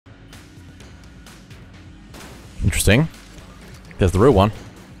Interesting. There's the real one.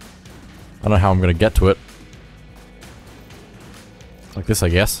 I don't know how I'm gonna get to it. Like this, I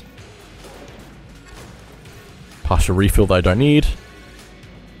guess. Partial refill that I don't need.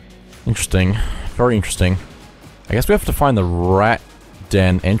 Interesting. Very interesting. I guess we have to find the rat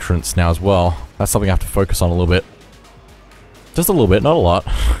den entrance now as well. That's something I have to focus on a little bit. Just a little bit, not a lot.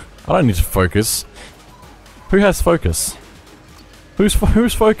 I don't need to focus. Who has focus?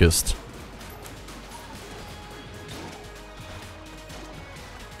 Who's focused?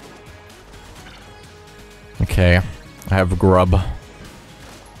 Okay, I have grub.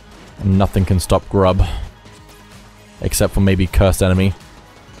 And nothing can stop grub. Except for maybe cursed enemy.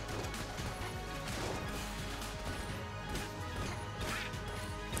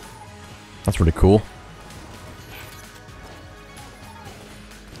 That's really cool.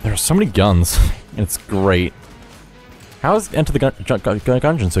 There are so many guns. It's great. How is Enter the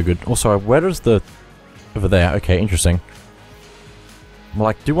Gungeon so good? Also, where is the... Over there. Okay, interesting. Well,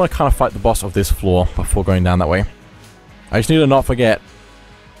 I do want to kind of fight the boss of this floor before going down that way. I just need to not forget.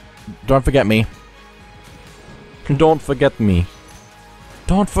 Don't forget me. Don't forget me.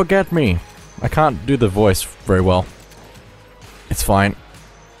 Don't forget me. I can't do the voice very well. It's fine.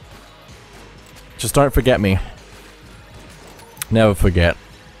 Just don't forget me. Never forget.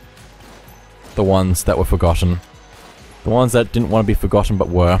 The ones that were forgotten. The ones that didn't want to be forgotten but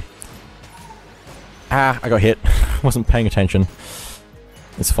were. Ah, I got hit. Wasn't paying attention.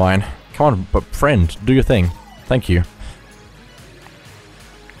 It's fine. Come on, but friend, do your thing. Thank you.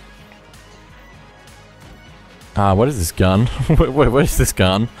 What is this gun? what is this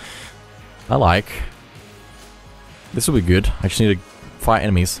gun? I like. This will be good. I just need to fight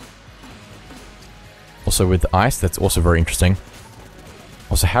enemies. Also with the ice, that's also very interesting.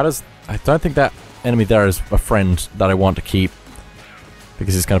 Also, how does... I don't think that enemy there is a friend that I want to keep.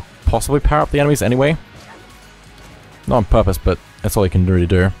 Because he's going to possibly power up the enemies anyway. Not on purpose, but that's all he can really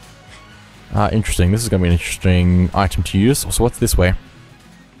do. Interesting. This is going to be an interesting item to use. Also, what's this way?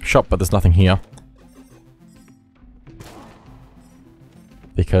 Shop, but there's nothing here.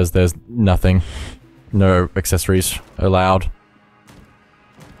 Because there's nothing. No accessories allowed.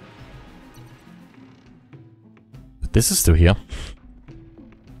 But this is still here.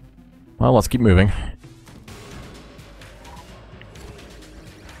 Well, let's keep moving.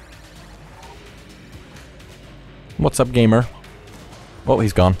 What's up, gamer? Oh,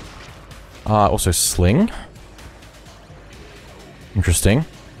 he's gone. Also sling. Interesting.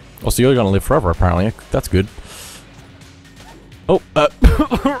 Also, you're gonna live forever, apparently. That's good. Oh,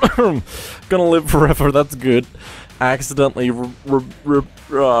 gonna live forever, that's good. Accidentally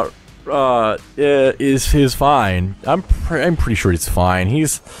is fine. I'm pretty sure he's fine.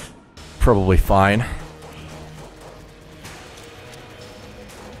 He's probably fine.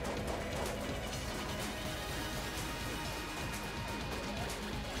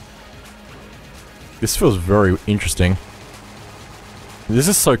 This feels very interesting. This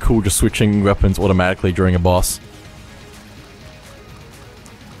is so cool, just switching weapons automatically during a boss.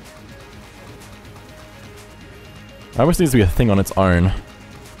 It almost needs to be a thing on its own.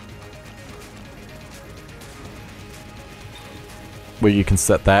 Where you can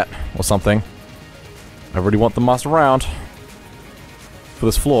set that, or something. I really want the master around. For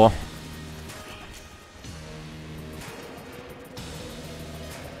this floor.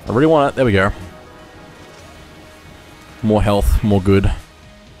 I really want it, there we go. More health, more good.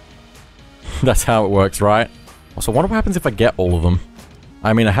 That's how it works, right? Also, I wonder what happens if I get all of them.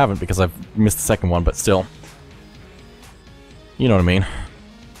 I mean, I haven't because I've missed the second one, but still. You know what I mean.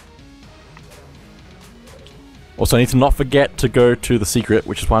 Also, I need to not forget to go to the secret,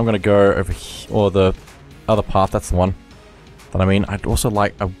 which is why I'm going to go over here, or the other path, that's the one. But I mean, I'd also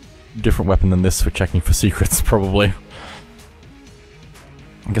like a different weapon than this for checking for secrets, probably.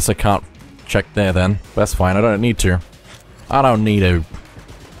 I guess I can't check there then, but that's fine, I don't need to. I don't need to.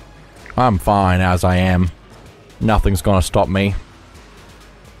 I'm fine as I am. Nothing's gonna stop me.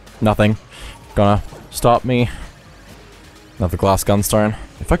 Nothing gonna stop me. Another glass gunstone.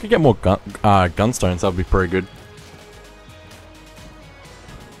 If I could get more gunstones, that would be pretty good.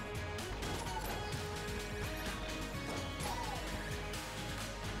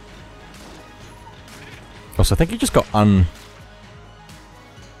 Also, I think he just got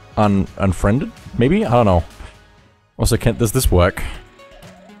unfriended, maybe? I don't know. Also, does this work?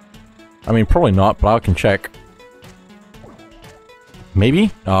 I mean, probably not, but I can check.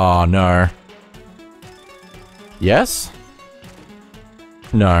 Maybe? Oh, no. Yes?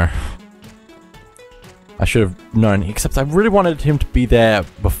 No. I should have known, except I really wanted him to be there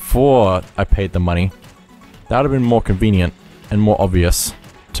before I paid the money. That would have been more convenient and more obvious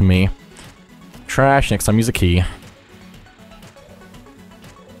to me. Trash, next time use a key.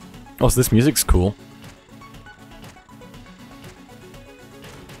 Oh, so this music's cool.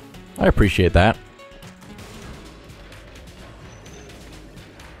 I appreciate that.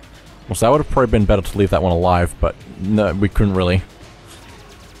 Well, so that would have probably been better to leave that one alive, but no, we couldn't really.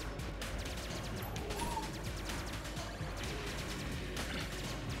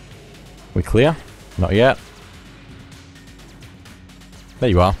 We clear? Not yet. There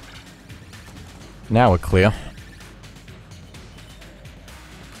you are. Now we're clear.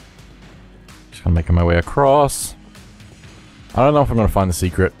 Just gonna make my way across. I don't know if I'm gonna find the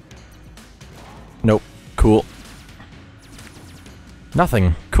secret. Nope. Cool.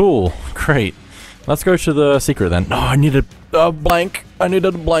 Nothing. Cool. Great. Let's go to the secret then. No, I needed a blank. I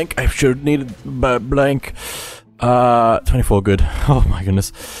needed a blank. I should have needed a blank. 24, good. Oh my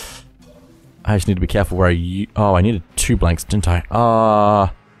goodness. I just need to be careful where oh, I needed 2 blanks, didn't I?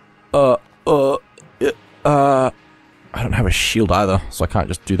 I don't have a shield either, so I can't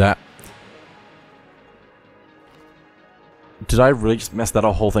just do that. Did I really just mess that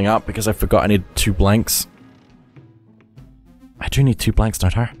whole thing up because I forgot I need 2 blanks? I do need 2 blanks,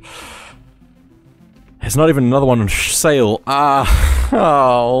 don't I? There's not even another one on sale.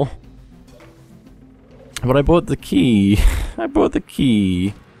 Oh. But I bought the key. I bought the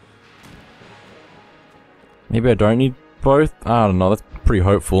key. Maybe I don't need both? I don't know, that's pretty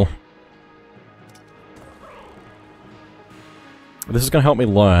hopeful. This is gonna help me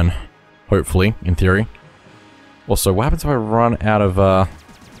learn. Hopefully, in theory. Also, what happens if I run out of,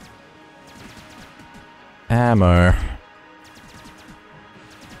 ammo?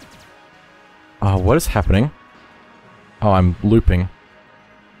 Oh, what is happening? Oh, I'm looping.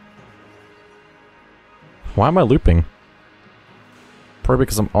 Why am I looping? Probably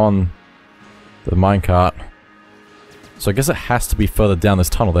because I'm on the minecart. So I guess it has to be further down this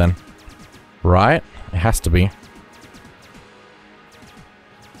tunnel then. Right? It has to be.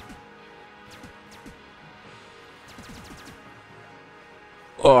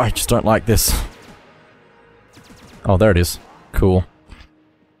 Oh, I just don't like this. Oh, there it is. Cool.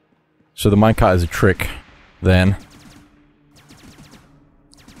 So the minecart is a trick, then.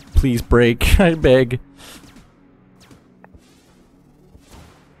 Please break, I beg.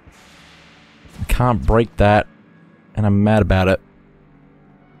 I can't break that, and I'm mad about it.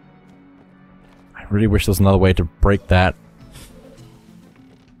 I really wish there was another way to break that.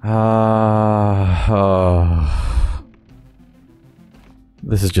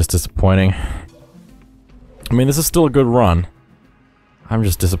 This is just disappointing. I mean, this is still a good run. I'm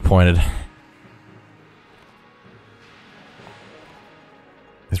just disappointed.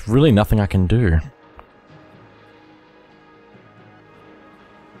 There's really nothing I can do.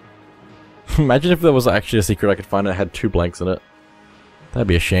 Imagine if there was actually a secret I could find that had 2 blanks in it. That'd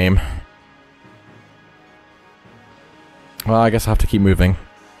be a shame. Well, I guess I have to keep moving.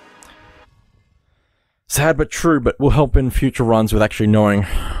 Sad but true, but will help in future runs with actually knowing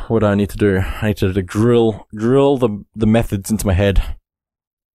what I need to do. I need to drill the methods into my head.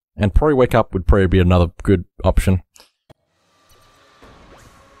 And probably wake up would probably be another good option.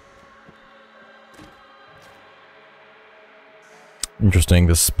 Interesting,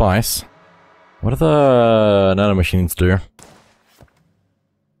 the spice. What do the nanomachines do?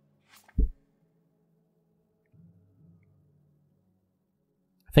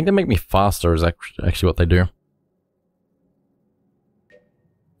 I think they make me faster is actually what they do.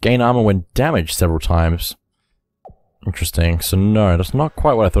 Gain armor when damaged several times. Interesting. So no, that's not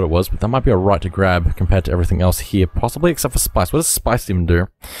quite what I thought it was, but that might be a right to grab compared to everything else here. Possibly except for spice. What does spice even do?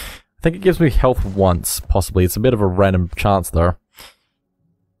 I think it gives me health once, possibly. It's a bit of a random chance though.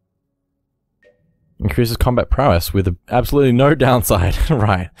 Increases combat prowess with absolutely no downside.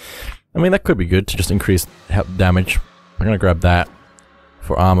 Right. I mean, that could be good to just increase damage. I'm gonna grab that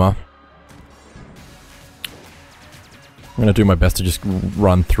for armor. I'm gonna do my best to just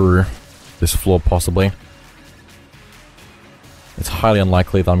run through this floor, possibly. It's highly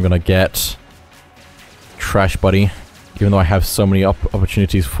unlikely that I'm gonna get Trash Buddy, even though I have so many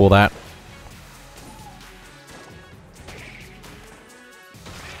opportunities for that.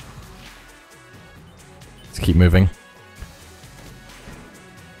 Let's keep moving.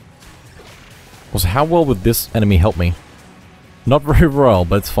 Also, how well would this enemy help me? Not very well,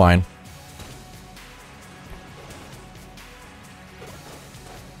 but it's fine.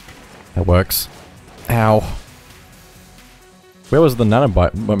 That works. Ow. Where was the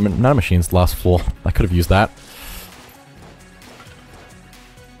nanomachines last floor? I could have used that.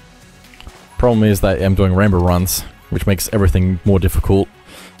 Problem is that I'm doing rainbow runs, which makes everything more difficult.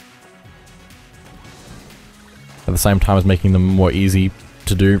 At the same time as making them more easy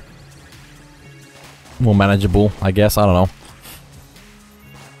to do. more manageable, I guess. I don't know.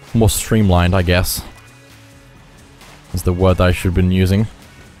 More streamlined, I guess, is the word that I should have been using.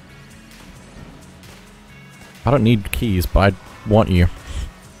 I don't need keys, but I want you.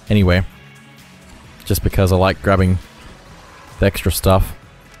 Anyway. Just because I like grabbing the extra stuff.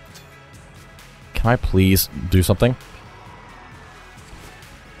 Can I please do something?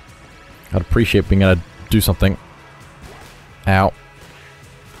 I'd appreciate being able to do something. Ow.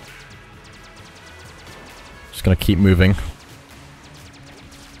 Just gonna keep moving.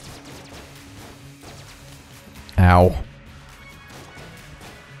 Ow.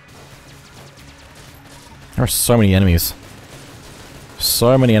 There are so many enemies.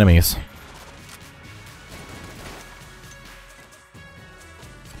 So many enemies.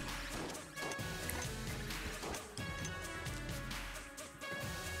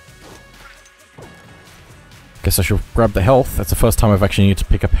 Guess I should grab the health. That's the first time I've actually needed to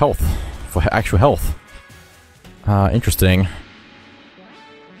pick up health. For actual health. Interesting.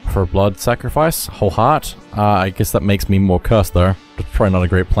 For a blood sacrifice? Whole heart? I guess that makes me more cursed though. That's probably not a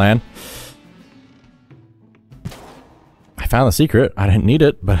great plan. I found the secret. I didn't need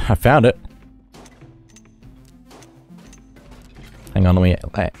it, but I found it. Hang on, let me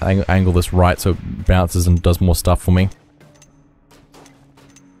angle this right so it bounces and does more stuff for me.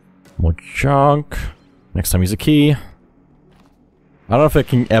 More junk. Next time use a key. I don't know if it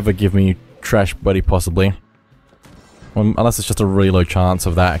can ever give me trash buddy, possibly. Unless it's just a really low chance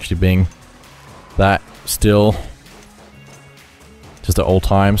of that actually being that still. Just at all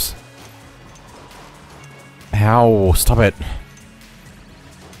times. Ow, stop it.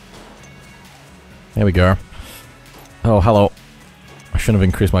 There we go. Oh, hello. I shouldn't have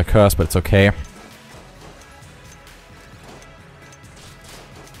increased my curse, but it's okay.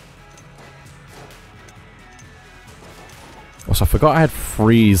 Also, I forgot I had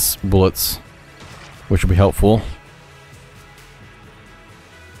freeze bullets, which will be helpful.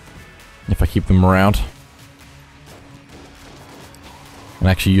 If I keep them around. And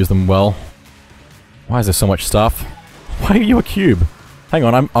actually use them well. Why is there so much stuff? Why are you a cube? Hang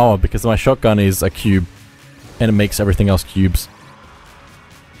on, oh, because my shotgun is a cube. And it makes everything else cubes.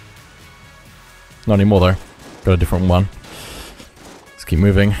 Not anymore though. Got a different one. Let's keep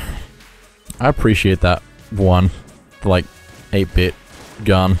moving. I appreciate that one. The, like, 8-bit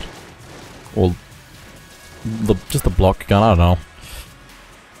gun. Or just the block gun, I don't know.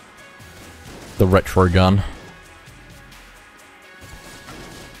 The retro gun.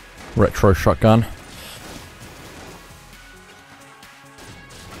 Retro shotgun.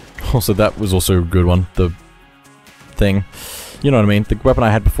 Also, that was also a good one. The thing. You know what I mean? The weapon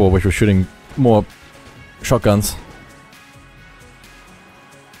I had before, which was shooting more shotguns.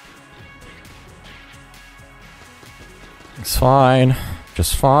 It's fine.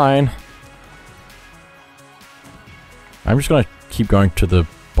 Just fine. I'm just gonna keep going to the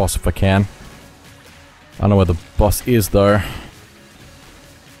boss if I can. I don't know where the boss is though.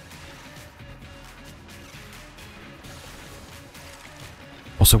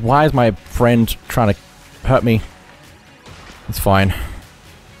 Also, why is my friend trying to hurt me? It's fine.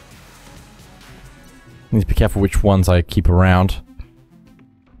 Need to be careful which ones I keep around.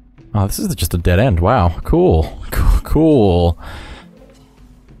 Oh, this is just a dead end. Wow. Cool. Cool.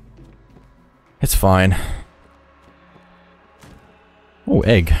 It's fine. Oh,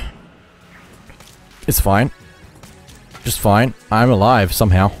 egg. It's fine. Just fine. I'm alive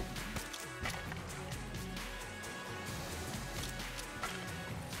somehow.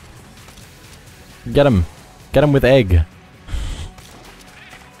 Get him. Get him with egg.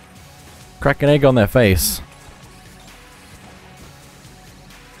 Crack an egg on their face.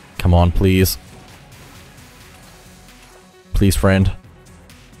 Come on, please. Please, friend.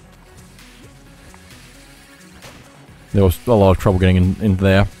 There was a lot of trouble getting in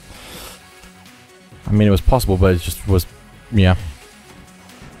there. I mean, it was possible, but it just was, yeah.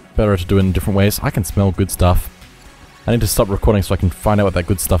 Better to do it in different ways. I can smell good stuff. I need to stop recording so I can find out what that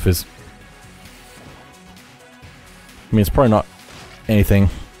good stuff is. I mean, it's probably not anything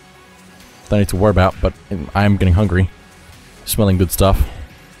that I need to worry about, but I am getting hungry. Smelling good stuff.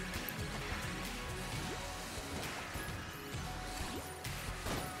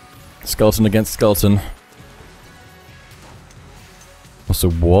 Skeleton against skeleton. Also,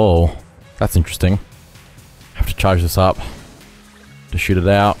 whoa. That's interesting. Have to charge this up to shoot it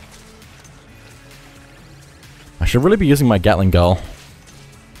out. I should really be using my Gatling gun,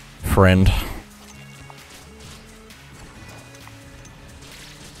 friend.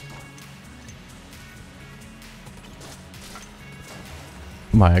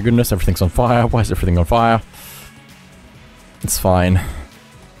 My goodness, everything's on fire. Why is everything on fire? It's fine.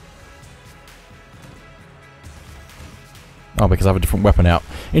 Oh, because I have a different weapon out.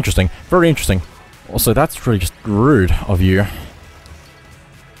 Interesting. Very interesting. Also, that's really just rude of you.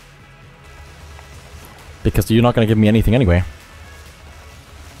 Because you're not going to give me anything anyway.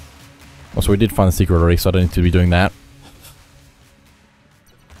 Also, we did find the secret already, so I don't need to be doing that.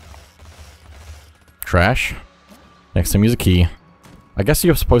 Trash. Next time, use a key. I guess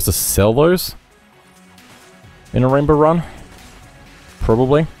you're supposed to sell those? In a rainbow run?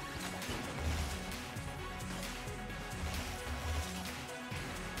 Probably.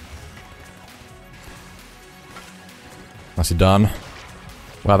 Nicely done.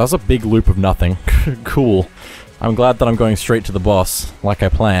 Wow, that was a big loop of nothing. Cool. I'm glad that I'm going straight to the boss, like I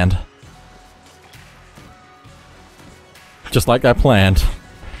planned. Just like I planned.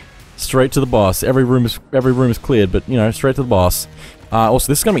 Straight to the boss. Every room is cleared, but you know, straight to the boss.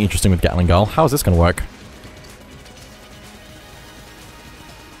 Also, this is gonna be interesting with Gatling Gun. How is this gonna work?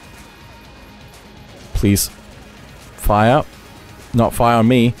 Please. Fire. Not fire on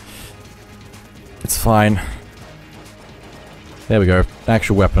me. It's fine. There we go.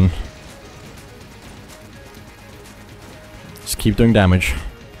 Actual weapon. Just keep doing damage.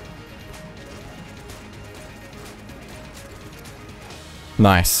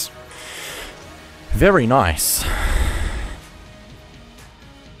 Nice. Very nice.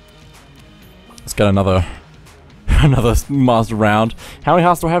 Let's get another master round. How many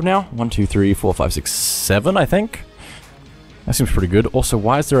hearts do I have now? 1, 2, 3, 4, 5, 6, 7, I think. That seems pretty good. Also,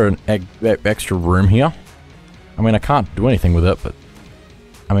 why is there an extra room here? I mean, I can't do anything with it, but...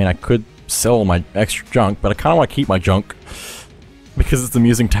 I mean, I could sell my extra junk, but I kind of want to keep my junk. Because it's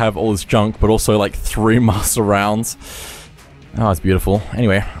amusing to have all this junk, but also, like, 3 master rounds. Oh, it's beautiful.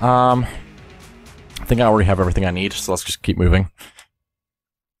 Anyway, I think I already have everything I need, so let's just keep moving.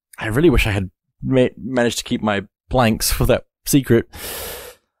 I really wish I had managed to keep my blanks for that secret.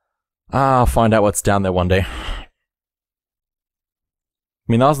 I'll find out what's down there one day. I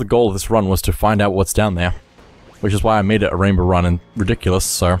mean, that was the goal of this run, was to find out what's down there. Which is why I made it a rainbow run and ridiculous,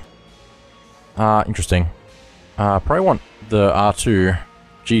 so... interesting. Probably want the R2,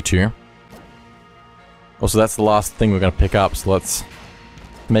 G2. Also, that's the last thing we're gonna pick up, so let's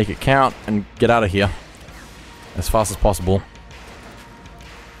make it count and get out of here. As fast as possible.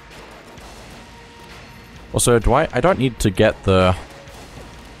 Also, I don't need to get the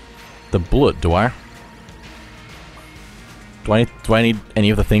bullet, do I? Do I need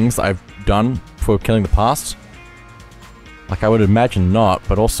any of the things I've done for killing the past? Like, I would imagine not,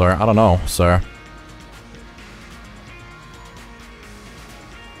 but also, I don't know, so...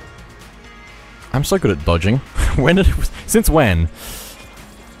 I'm so good at dodging. Since when?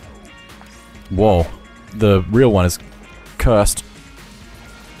 Whoa. The real one is cursed.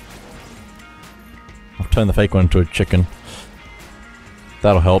 I've turned the fake one into a chicken.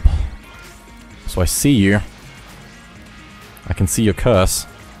 That'll help. So I see you. I can see your curse.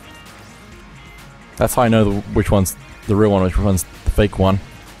 That's how I know which one's the real one, which one's the fake one.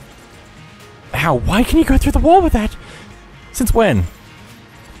 Ow, why can you go through the wall with that? Since when?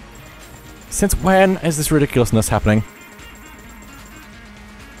 Since when is this ridiculousness happening?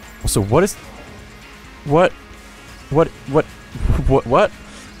 Also, what is... What?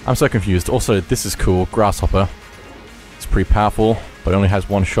 I'm so confused. Also, this is cool. Grasshopper. It's pretty powerful, but it only has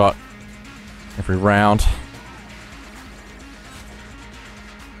 1 shot every round.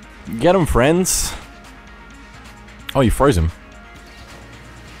 Get him, friends! Oh, you froze him.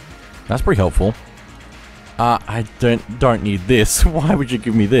 That's pretty helpful. I don't need this. Why would you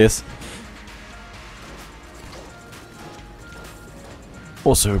give me this?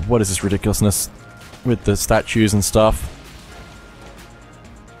 Also, what is this ridiculousness with the statues and stuff?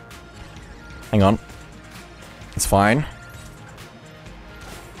 Hang on. It's fine.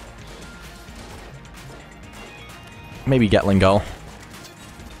 Maybe Gatling Gull.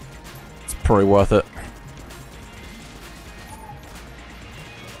 It's probably worth it.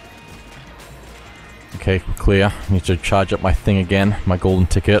 Okay, clear. Need to charge up my thing again, my golden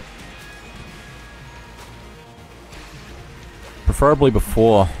ticket. Preferably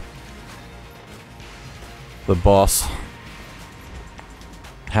before the boss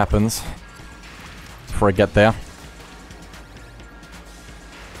happens. Before I get there.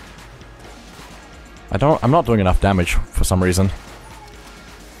 I'm not doing enough damage for some reason.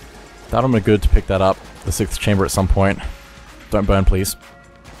 That would be good to pick that up, the 6th chamber at some point. Don't burn, please.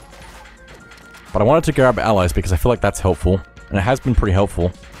 But I wanted to grab allies because I feel like that's helpful, and it has been pretty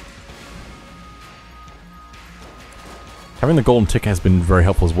helpful. Having the golden ticket has been very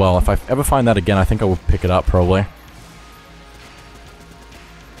helpful as well. If I ever find that again, I think I will pick it up, probably.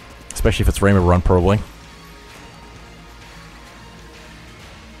 Especially if it's Rainbow Run, probably.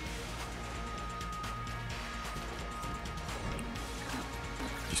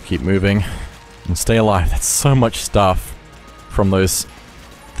 keep moving and stay alive. That's so much stuff from those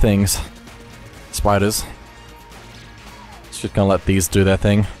things. Spiders. Just gonna let these do their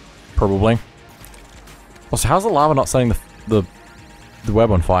thing, probably. Also, how's the lava not setting the web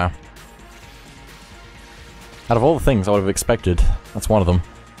on fire? Out of all the things I would have expected, that's one of them.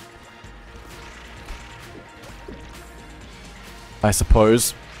 I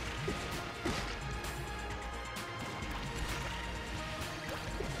suppose.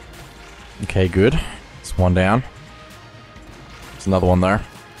 Okay, good. It's one down. There's another one there.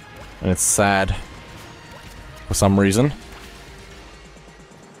 And it's sad. For some reason.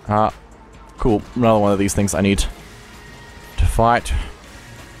 Cool. Another one of these things I need to fight.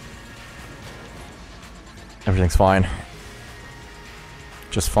 Everything's fine.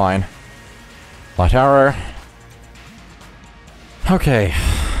 Just fine. Light arrow. Okay.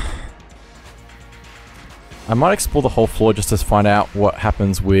 I might explore the whole floor just to find out what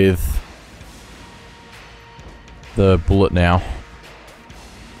happens with the bullet now.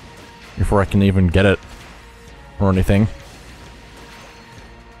 Before I can even get it or anything.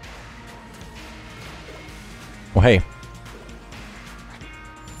 Well, hey.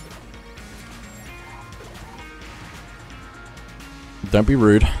 Don't be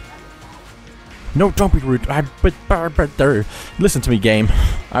rude. No, don't be rude. Listen to me, game.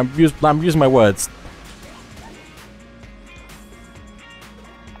 I'm using my words.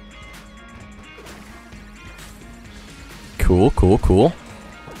 Cool, cool, cool.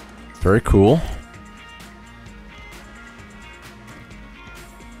 Very cool.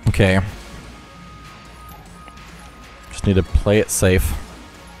 Okay. Just need to play it safe.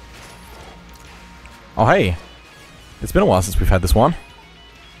 Oh, hey. It's been a while since we've had this one.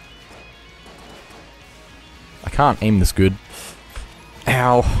 I can't aim this good.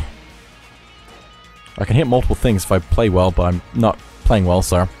 Ow. I can hit multiple things if I play well, but I'm not playing well,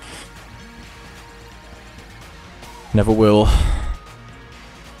 so... Never will.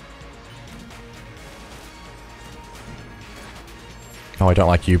 Oh, I don't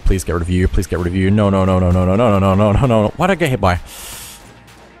like you. Please get rid of you. Please get rid of you. No, no, no, no, no, no, no, no, no, no, no. Why did I get hit by?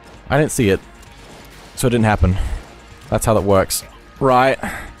 I didn't see it. So it didn't happen. That's how that works. Right.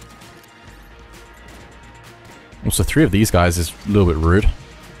 Also, 3 of these guys is a little bit rude.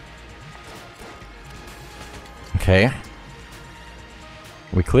 Okay. Are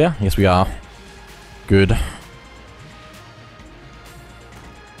we clear? Yes, we are. Good.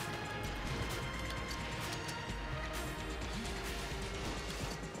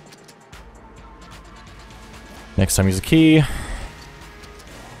 Next time use a key.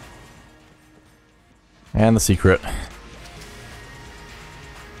 And the secret.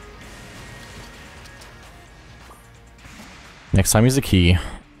 Next time use a key.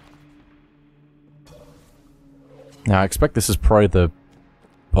 Now I expect this is probably the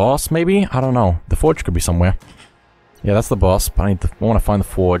boss, maybe? I don't know. The forge could be somewhere. Yeah, that's the boss, but I want to find the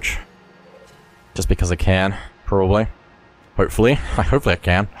forge. Just because I can, probably. Hopefully. Hopefully I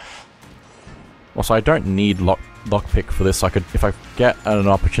can. Also, I don't need lockpick for this. I could, if I get an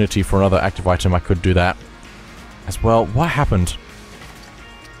opportunity for another active item, I could do that as well. What happened?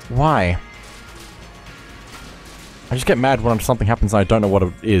 Why? I just get mad when something happens and I don't know what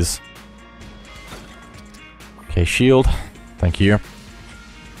it is. Okay, shield. Thank you.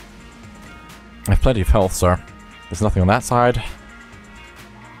 I have plenty of health, so there's nothing on that side.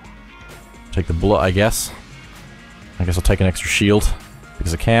 Take the bullet, I guess. I guess I'll take an extra shield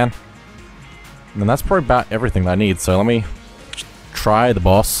because I can. And then that's probably about everything that I need, so let me try the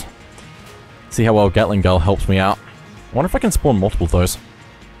boss. See how well Gatling Gun helps me out. I wonder if I can spawn multiple of those.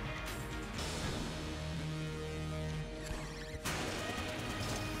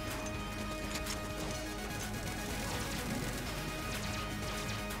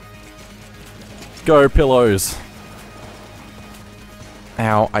 Go, pillows!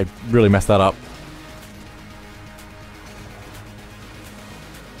 Ow, I really messed that up.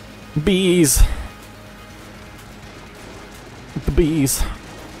 Bees! The bees.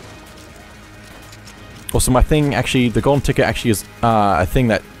 Also, my thing actually, the golden ticket actually is a thing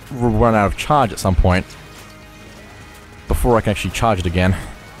that will run out of charge at some point. Before I can actually charge it again.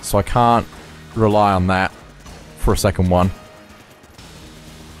 So I can't rely on that for a second one.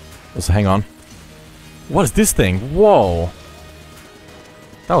 Also, hang on. What is this thing? Whoa!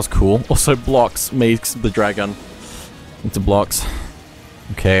 That was cool. Also, blocks makes the dragon into blocks.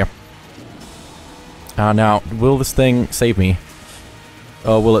 Okay. Now, will this thing save me?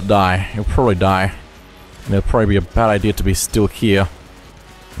 Or will it die? It'll probably die. And it'll probably be a bad idea to be still here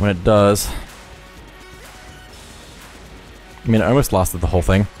when it does. I mean, it almost lasted the whole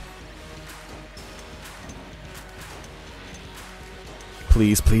thing.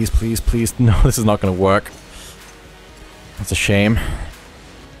 Please, please, please, please. No, this is not gonna work. That's a shame.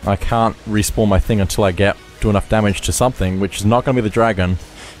 I can't respawn my thing until I do enough damage to something, which is not gonna be the dragon.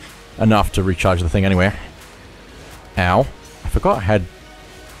 Enough to recharge the thing anyway. Ow. I forgot I had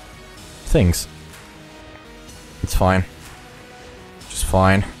things. It's fine. Just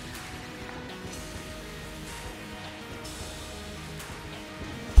fine.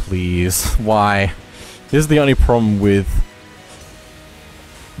 Please. Why? This is the only problem with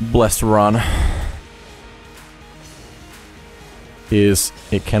Blessed Run. Is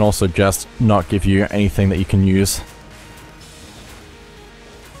it can also just not give you anything that you can use.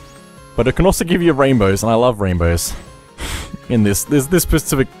 But it can also give you rainbows, and I love rainbows. In this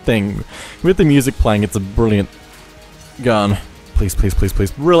specific thing. With the music playing, it's a brilliant gun. Please, please, please,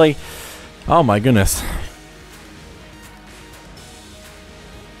 please. Really? Oh my goodness.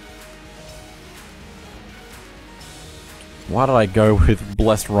 Why did I go with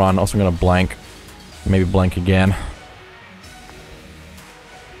Blessed Run? Also, I'm gonna blank. Maybe blank again.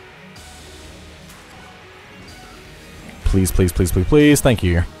 Please, please, please, please, please. Thank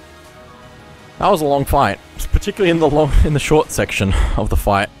you. That was a long fight, particularly in the short section of the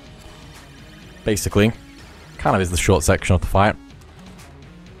fight. Basically, kind of is the short section of the fight.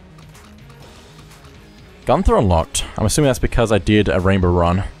 Gunther unlocked. I'm assuming that's because I did a Rainbow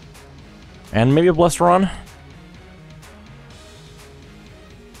Run, and maybe a Blessed Run.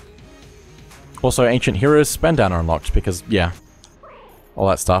 Also, Ancient Heroes Spend Down are unlocked because, yeah, all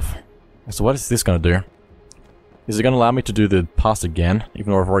that stuff. So what is this gonna do? Is it gonna allow me to do the past again,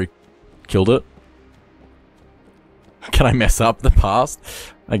 even though I've already killed it? Can I mess up the past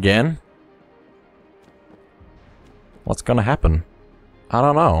again? What's gonna happen? I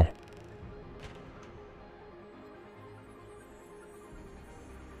don't know.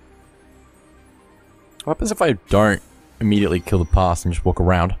 What happens if I don't immediately kill the past and just walk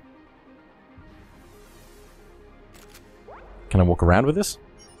around? Can I walk around with this?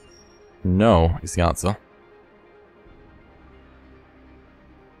 No, is the answer.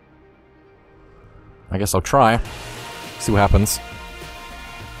 I guess I'll try. See what happens.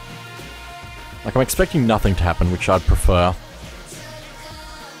 Like, I'm expecting nothing to happen, which I'd prefer.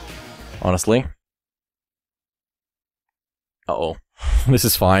 Honestly. Uh-oh. This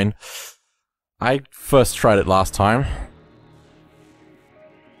is fine. I first tried it last time.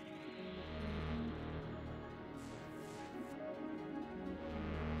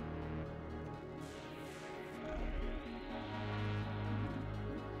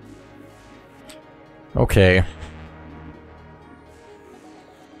 Okay.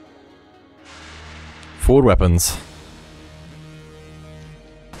 Forward weapons.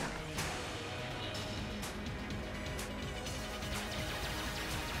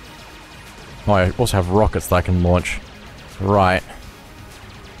 Oh, I also have rockets that I can launch. Right.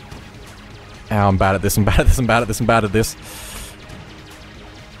 Ow, I'm bad at this, I'm bad at this, I'm bad at this, I'm bad at this.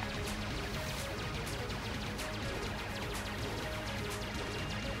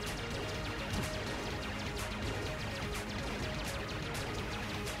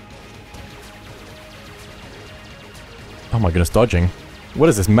 Oh my goodness, dodging. What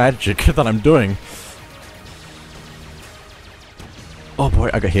is this magic that I'm doing? Oh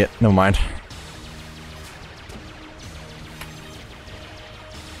boy, I got hit. Never mind.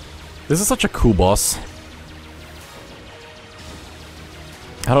 This is such a cool boss.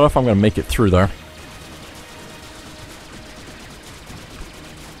 I don't know if I'm gonna make it through though.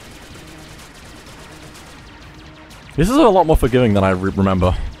 This is a lot more forgiving than I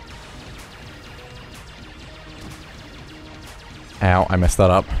remember. Ow, I messed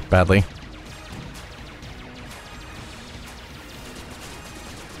that up badly.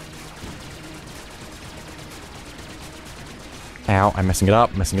 Ow, I'm messing it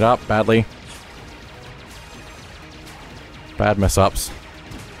up badly. Bad mess ups.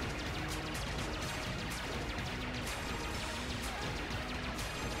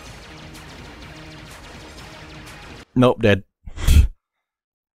 Nope, dead.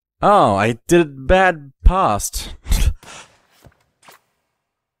 Oh, I did bad past.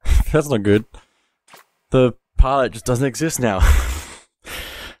 That's not good. The pilot just doesn't exist now.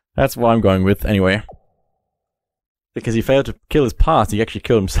 That's what I'm going with, anyway. Because he failed to kill his past, he actually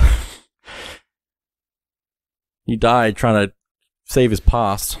killed himself. He died trying to save his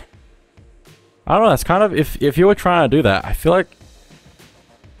past. I don't know, that's kind of... If you were trying to do that, I feel like...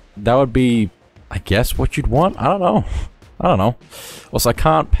 that would be, I guess, what you'd want? I don't know. I don't know. Also, I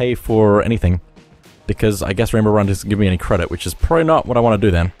can't pay for anything. Because I guess Rainbow Run doesn't give me any credit, which is probably not what I want to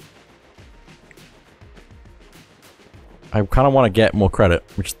do then. I kind of want to get more credit,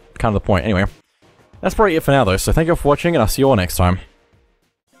 which is kind of the point. Anyway, that's probably it for now though, so thank you all for watching, and I'll see you all next time.